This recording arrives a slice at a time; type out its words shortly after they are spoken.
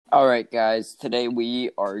All right, guys. Today we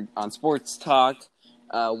are on Sports Talk.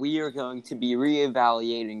 We are going to be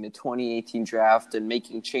reevaluating the 2018 draft and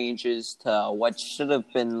making changes to what should have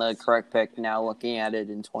been the correct pick. Now looking at it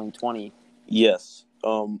in 2020. Yes.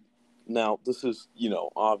 Now, this is,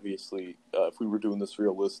 obviously, if we were doing this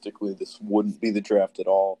realistically, this wouldn't be the draft at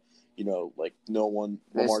all. No one.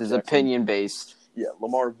 This Lamar is Jackson, opinion based. Yeah,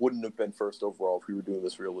 Lamar wouldn't have been first overall if we were doing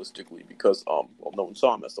this realistically because, no one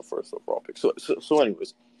saw him as the first overall pick.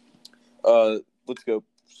 Anyways, let's go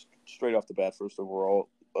straight off the bat. First overall,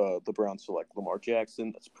 the Browns select Lamar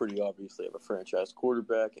Jackson. That's pretty obvious. They have a franchise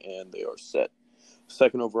quarterback, and they are set.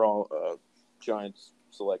 Second overall, Giants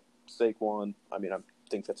select Saquon. I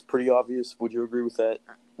think that's pretty obvious. Would you agree with that?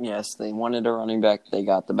 Yes, they wanted a running back. They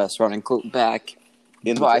got the best running back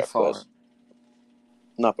In the by draft far. class.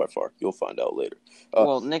 Not by far. You'll find out later.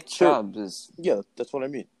 Nick Chubb is... Yeah, that's what I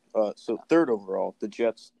mean. Third overall, the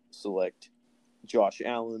Jets select Josh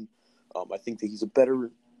Allen. I think that he's a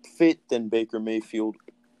better fit than Baker Mayfield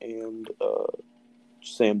and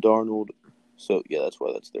Sam Darnold. So, yeah, that's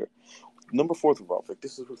why that's there. Number 4th overall pick.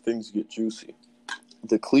 This is where things get juicy.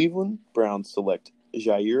 The Cleveland Browns select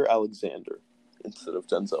Jair Alexander instead of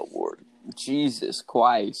Denzel Ward. Jesus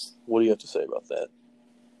Christ. What do you have to say about that?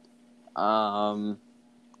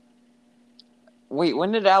 Wait,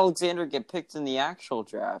 when did Alexander get picked in the actual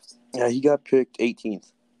draft? Yeah, he got picked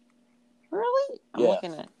 18th. Really? I'm Yeah.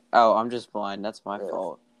 looking at... Oh, I'm just blind. That's my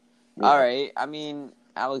fault. Yeah. All right. I mean,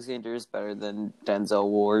 Alexander is better than Denzel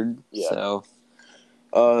Ward. Yeah.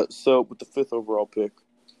 So with the 5th overall pick,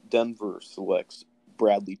 Denver selects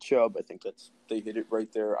Bradley Chubb. I think they hit it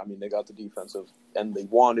right there. I mean, they got the defensive and they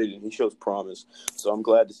wanted, and he shows promise. So I'm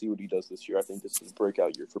glad to see what he does this year. I think this is a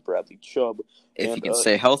breakout year for Bradley Chubb. If he can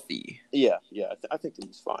stay healthy. Yeah. I think that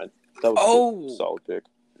he's fine. That was a solid pick.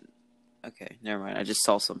 Okay, never mind. I just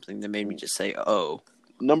saw something that made me just say, oh.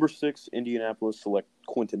 Number 6, Indianapolis select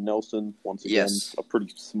Quentin Nelson. Once again, a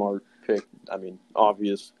pretty smart pick. I mean,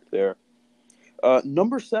 obvious there.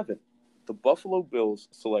 Number 7, the Buffalo Bills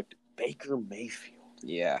select Baker Mayfield.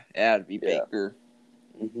 Yeah, that'd be Baker.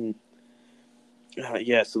 Mm-hmm.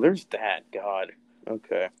 So there's that. God.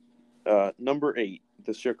 Okay. Number 8,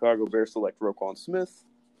 the Chicago Bears select Roquan Smith,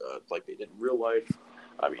 like they did in real life.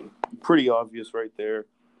 I mean, pretty obvious right there.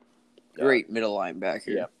 Great middle linebacker.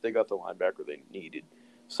 Yeah, they got the linebacker they needed.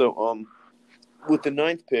 So, with the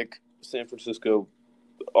 9th pick, San Francisco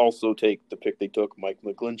also take the pick they took, Mike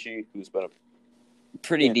McGlinchey, who's been a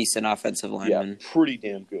pretty decent offensive lineman. Yeah, pretty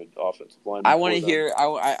damn good offensive lineman. I want to hear.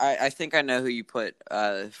 I think I know who you put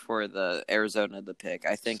for the Arizona pick.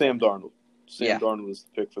 I think Sam Darnold. Darnold is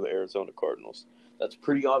the pick for the Arizona Cardinals. That's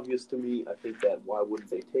pretty obvious to me. I think that why wouldn't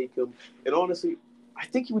they take him? And honestly, I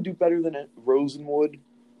think he would do better than Rosen would.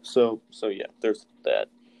 So yeah, there's that.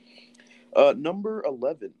 Number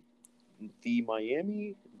 11, the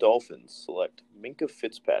Miami Dolphins select Minkah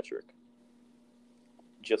Fitzpatrick,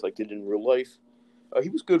 just like they did in real life. He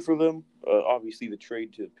was good for them. Obviously, the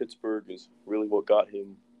trade to Pittsburgh is really what got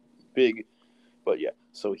him big. But yeah,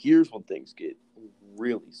 so here's when things get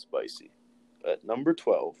really spicy. At number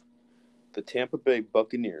 12, the Tampa Bay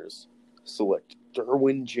Buccaneers select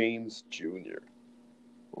Derwin James Jr.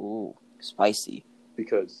 Ooh, spicy.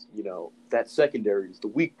 Because, that secondary is the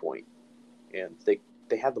weak point. And they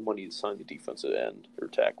have the money to sign the defensive end or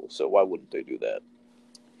tackle. So why wouldn't they do that?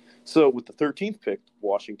 So with the 13th pick,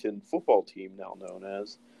 Washington football team, now known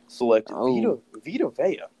as, selected Vita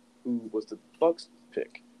Vea, who was the Bucs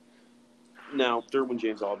pick. Now, Derwin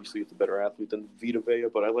James obviously is a better athlete than Vita Vea,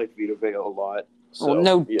 but I like Vita Vea a lot.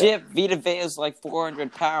 So, dip. Vita Vea is like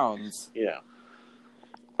 400 pounds. Yeah.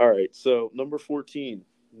 All right, so number 14,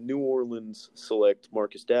 New Orleans select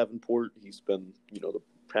Marcus Davenport. He's been, the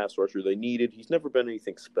pass rusher they needed. He's never been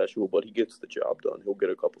anything special, but he gets the job done. He'll get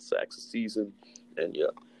a couple sacks a season, and yeah.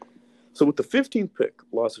 So with the 15th pick,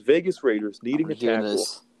 Las Vegas Raiders needing a tackle,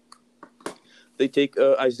 they take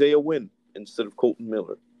Isaiah Wynn instead of Colton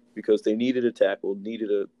Miller because they needed a tackle, needed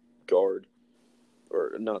a guard,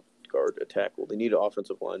 or not guard, a tackle. They need an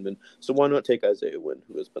offensive lineman. So why not take Isaiah Wynn,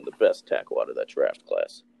 who has been the best tackle out of that draft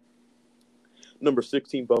class? Number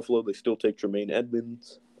 16, Buffalo, they still take Tremaine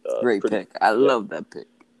Edmonds. Great pick. I love that pick.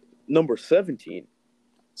 Number 17.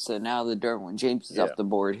 So now the Derwin James is off the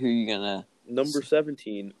board. Who are you going to... Number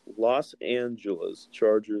 17, Los Angeles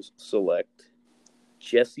Chargers select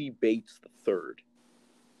Jesse Bates III.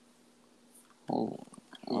 Oh,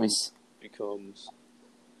 nice. Becomes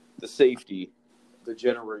the safety, the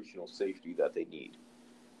generational safety that they need.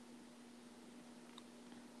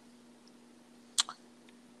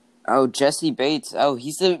 Oh, Jesse Bates. Oh,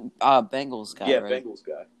 he's the Bengals guy, Yeah, right? Bengals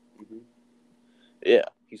guy. Mm-hmm. Yeah.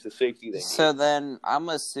 He's the safety they need. So then I'm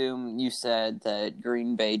assuming you said that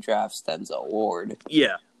Green Bay drafts Denzel Ward.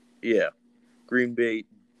 Yeah. Green Bay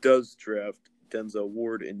does draft Denzel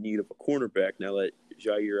Ward in need of a cornerback now that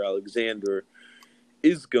Jair Alexander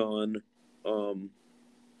is gone.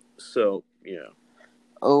 So, yeah.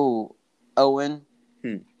 Oh, Owen.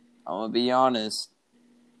 I'm going to be honest.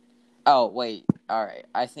 Oh, wait. All right.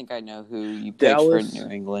 I think I know who you picked for New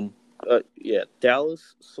England.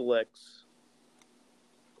 Dallas selects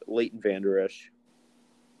Leighton Vander Esch.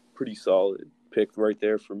 Pretty solid pick right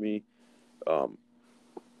there for me.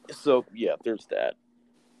 So, yeah, there's that.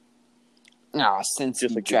 Since he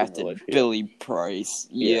drafted Billy Price.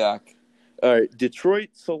 Yeah. Yuck. All right, Detroit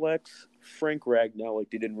selects Frank Ragnow.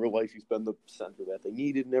 They didn't realize he's been the center that they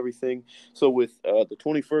needed and everything. So with the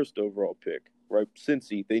 21st overall pick, right,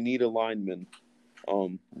 Cincy, they need a lineman.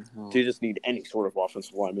 They just need any sort of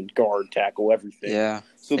offensive lineman, guard, tackle, everything. Yeah,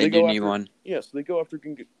 so they do need one. Yeah, so they go after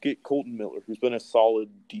get Colton Miller, who's been a solid,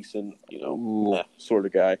 decent, sort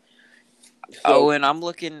of guy. So, and I'm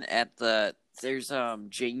looking at there's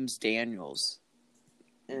James Daniels.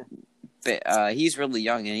 Yeah. He's really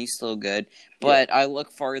young and he's still good. But I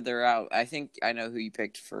look farther out. I think I know who you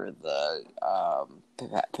picked for the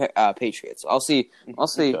Patriots. I'll see.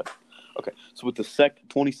 Okay. So with the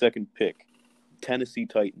 22nd pick, Tennessee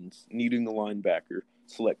Titans, needing the linebacker,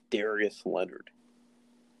 select Darius Leonard,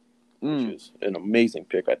 which is an amazing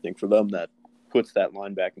pick, I think, for them. That puts that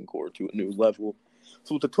linebacking core to a new level.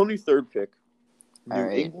 So with the 23rd pick, New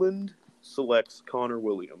England selects Connor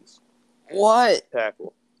Williams. What?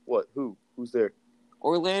 Tackle. What? Who's there?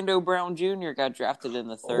 Orlando Brown Jr. got drafted in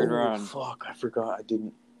the third round. Fuck, I forgot. I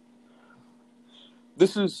didn't.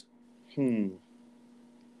 This is...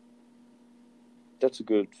 That's a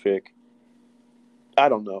good pick. I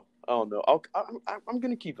don't know. I'm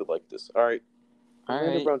going to keep it like this, all right?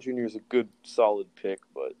 Orlando Brown Jr. is a good, solid pick,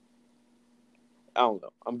 but I don't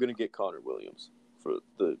know. I'm going to get Connor Williams for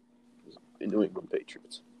the New England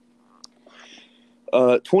Patriots.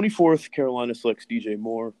 24th, Carolina selects DJ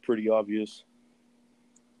Moore. Pretty obvious.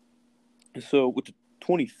 So with the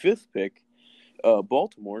 25th pick,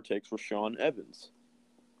 Baltimore takes Rashaan Evans.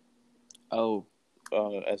 As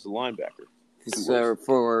a linebacker. So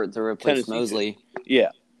for the replace Mosley.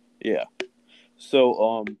 Yeah.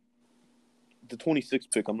 So the 26th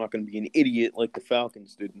pick, I'm not going to be an idiot like the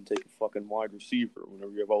Falcons did and take a fucking wide receiver.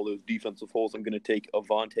 Whenever you have all those defensive holes, I'm going to take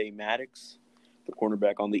Avonte Maddox, the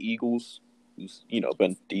cornerback on the Eagles, who's,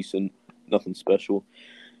 been decent, nothing special.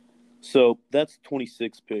 So that's the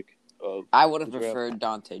 26th pick. I would have preferred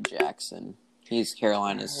Dante Jackson. He's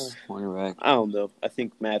Carolina's cornerback. I don't know. I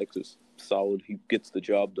think Maddox is solid. He gets the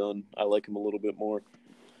job done. I like him a little bit more.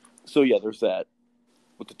 So, yeah, there's that.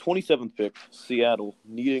 With the 27th pick, Seattle,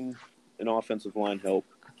 needing an offensive line help,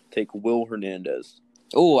 take Will Hernandez.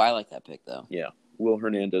 Oh, I like that pick, though. Yeah, Will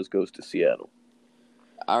Hernandez goes to Seattle.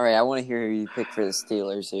 All right, I want to hear who you pick for the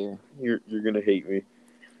Steelers here. You're going to hate me.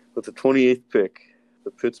 With the 28th pick,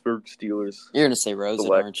 the Pittsburgh Steelers. You're going to say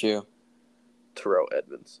Rosen, aren't you? Terrell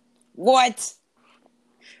Edmonds. What?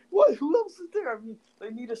 What? Who else is there? I mean,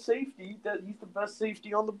 they need a safety. He's the best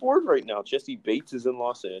safety on the board right now. Jesse Bates is in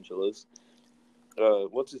Los Angeles.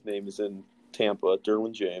 What's his name is in Tampa?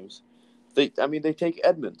 Derwin James. They take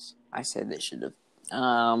Edmonds. I say they should have.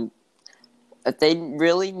 If they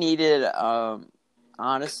really needed,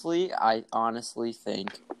 honestly, I honestly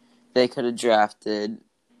think they could have drafted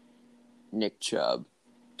Nick Chubb.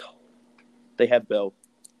 They had Bell.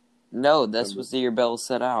 No, this was the year Bell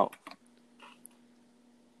set out.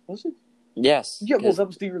 Was it? Yes. Yeah, well, that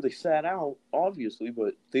was the year they sat out, obviously,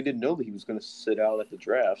 but they didn't know that he was going to sit out at the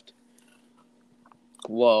draft.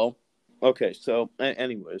 Whoa. Okay, so,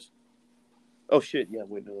 anyways. Oh, shit, yeah,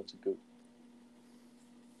 wait, no, that's a good...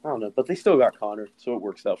 I don't know, but they still got Connor, so it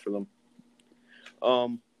works out for them.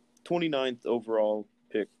 29th overall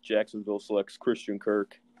pick, Jacksonville selects Christian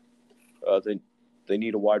Kirk. They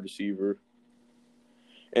need a wide receiver.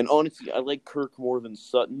 And honestly, I like Kirk more than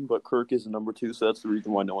Sutton, but Kirk is a number 2, so that's the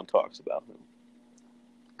reason why no one talks about him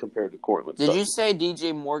compared to Cortland Did Sutton. you say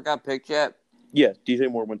DJ Moore got picked yet? Yeah, DJ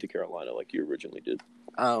Moore went to Carolina like you originally did.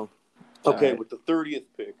 Oh. Okay, right. With the 30th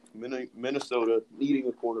pick, Minnesota needing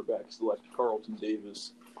a quarterback select Carlton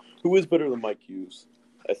Davis, who is better than Mike Hughes,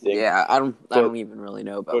 I think. Yeah, I don't even really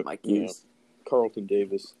know about Mike Hughes. Carlton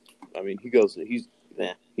Davis, I mean, he's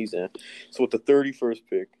So with the 31st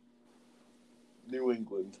pick, New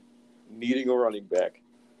England, needing a running back,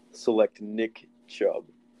 select Nick Chubb.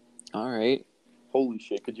 All right. Holy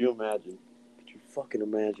shit, could you imagine? Could you fucking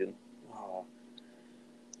imagine? Oh.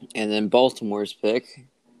 And then Baltimore's pick.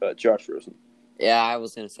 Josh Rosen. Yeah, I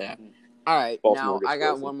was going to say that. All right, Baltimore now gets I got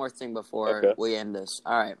Rosen. one more thing before Okay. we end this.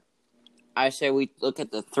 All right, I say we look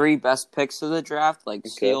at the 3 best picks of the draft, like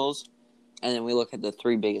steals, and then we look at the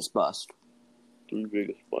 3 biggest busts. 3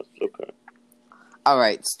 biggest busts. Okay. All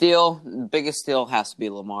right, biggest steal has to be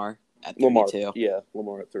Lamar at 32.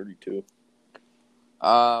 Lamar at 32.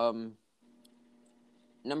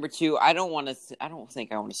 Number 2, I don't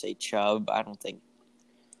think I want to say Chubb. I don't think.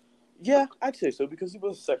 Yeah, I'd say so because he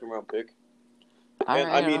was a second-round pick. All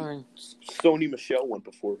right. Sony Michel went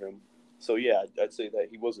before him. So, yeah, I'd say that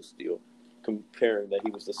he was a steal, comparing that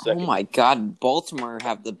he was the second. Oh, my God. Baltimore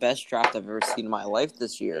have the best draft I've ever seen in my life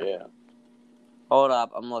this year. Yeah. Hold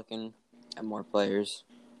up. I'm looking at more players.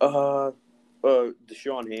 Deshaun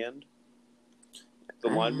Hand, the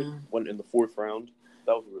lineman, went in the 4th round.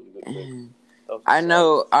 That was a really good pick. I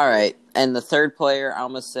know. All right. And the third player,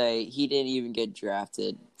 I'm going to say he didn't even get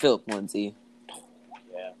drafted. Philip Lindsay.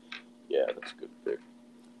 Yeah, that's a good pick.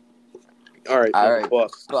 All right.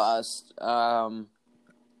 Bust. All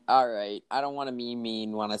right. I don't want to be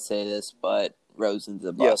mean when I say this, but Rosen's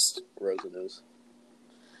a bust. Yes, Rosen is.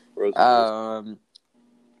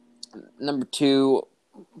 Number 2,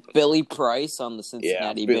 Billy Price on the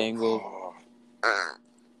Cincinnati Bengals.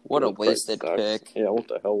 What a wasted pick. Yeah, what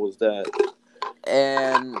the hell was that?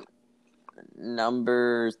 And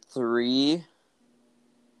number 3,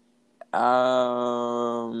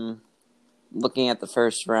 looking at the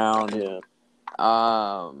first round. Yeah.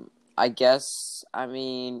 I guess,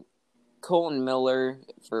 Colton Miller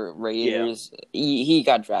for Raiders. Yeah. He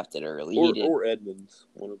got drafted early. Or Edmonds,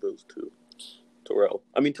 one of those two.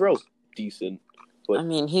 Terrell's decent. But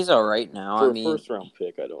he's all right now. For a first-round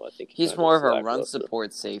pick, I think he's more of a run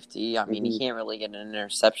support safety. He can't really get an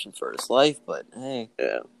interception for his life, but hey.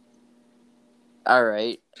 Yeah. All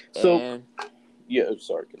right. So,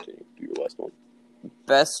 sorry, continue. Do your last one.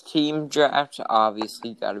 Best team draft,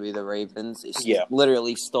 obviously, got to be the Ravens. They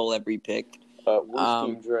literally stole every pick. Worst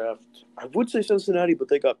team draft, I would say Cincinnati, but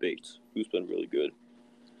they got Bates, who's been really good.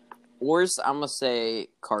 Worst, I'm going to say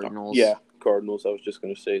Cardinals. Cardinals. I was just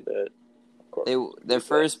going to say that. Their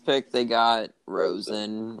first pick, they got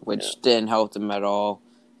Rosen, which didn't help them at all.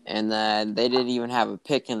 And then they didn't even have a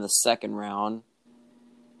pick in the second round,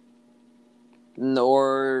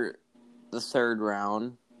 nor the third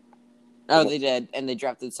round. Oh, they did, and they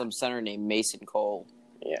drafted some center named Mason Cole.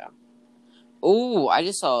 Yeah. Ooh, I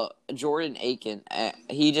just saw Jordan Aiken.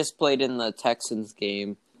 He just played in the Texans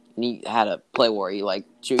game, and he had a play where he,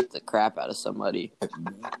 juked the crap out of somebody.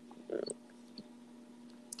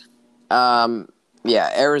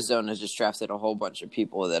 Arizona just drafted a whole bunch of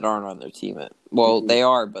people that aren't on their team. They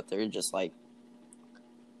are, but they're just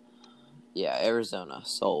Arizona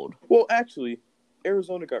sold. Well, actually,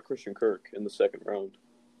 Arizona got Christian Kirk in the second round.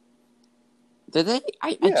 Did they?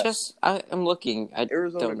 I'm looking.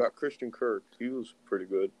 Arizona got Christian Kirk. He was pretty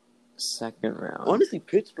good. Second round. Honestly,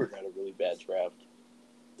 Pittsburgh had a really bad draft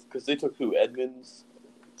because they took who? Edmonds.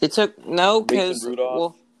 They took Mason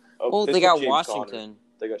Rudolph. They got James Washington. Conner.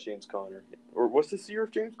 They got James Conner. Or was this the year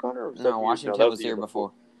of James Conner? Or no, Washington was the year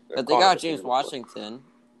before. But they got James Washington.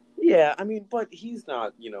 Yeah, but he's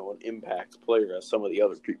not, an impact player as some of the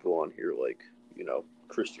other people on here,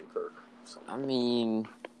 Christian Kirk.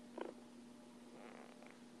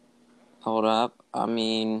 Hold up. I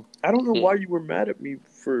don't know why you were mad at me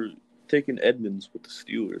for taking Edmonds with the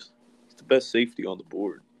Steelers. He's the best safety on the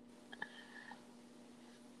board.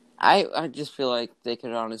 I just feel like they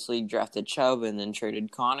could honestly drafted Chubb and then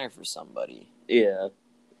traded Connor for somebody. Yeah,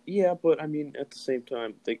 but at the same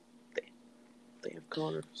time, they have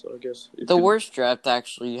Connor, so I guess the worst draft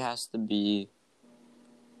actually has to be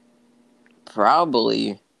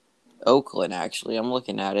probably Oakland. Actually, I'm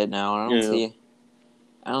looking at it now.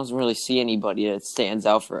 I don't really see anybody that stands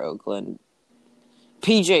out for Oakland.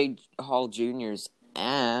 PJ Hall Jr.'s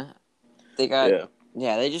They got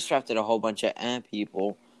they just drafted a whole bunch of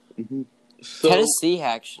people. Mm-hmm. So, Tennessee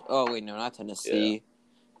actually. Oh wait, no, not Tennessee. Yeah.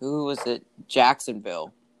 Who was it?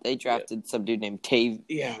 Jacksonville. They drafted some dude named Taven.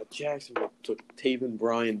 Yeah, Jacksonville took Taven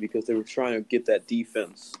Bryan because they were trying to get that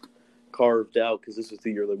defense carved out because this was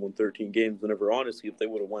the year they won 13 games. Whenever, honestly, if they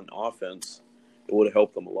would have won offense, it would have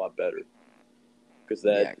helped them a lot better. Because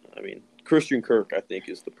Christian Kirk, I think,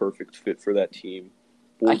 is the perfect fit for that team.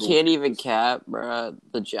 I can't even cap, bruh.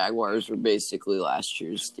 The Jaguars were basically last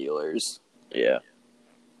year's Steelers. Yeah.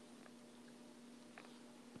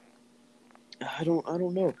 I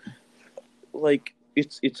don't know.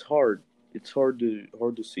 It's hard. It's hard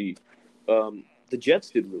to see. The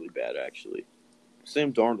Jets did really bad, actually.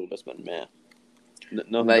 Sam Darnold has been meh.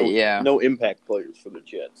 No impact players for the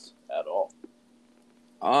Jets at all.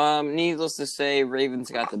 Needless to say,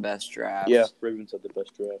 Ravens got the best draft. Yeah, Ravens had the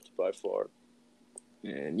best draft by far.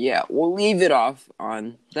 And yeah, we'll leave it off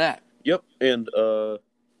on that. Yep, and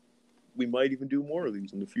we might even do more of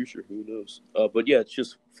these in the future. Who knows? But yeah, it's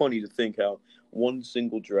just funny to think how one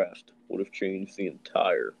single draft would have changed the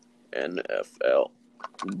entire NFL.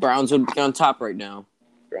 Browns would be on top right now.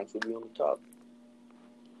 Browns would be on the top.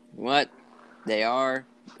 What? They are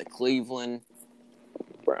the Cleveland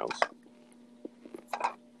Browns.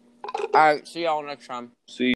 All right, see y'all next time. See.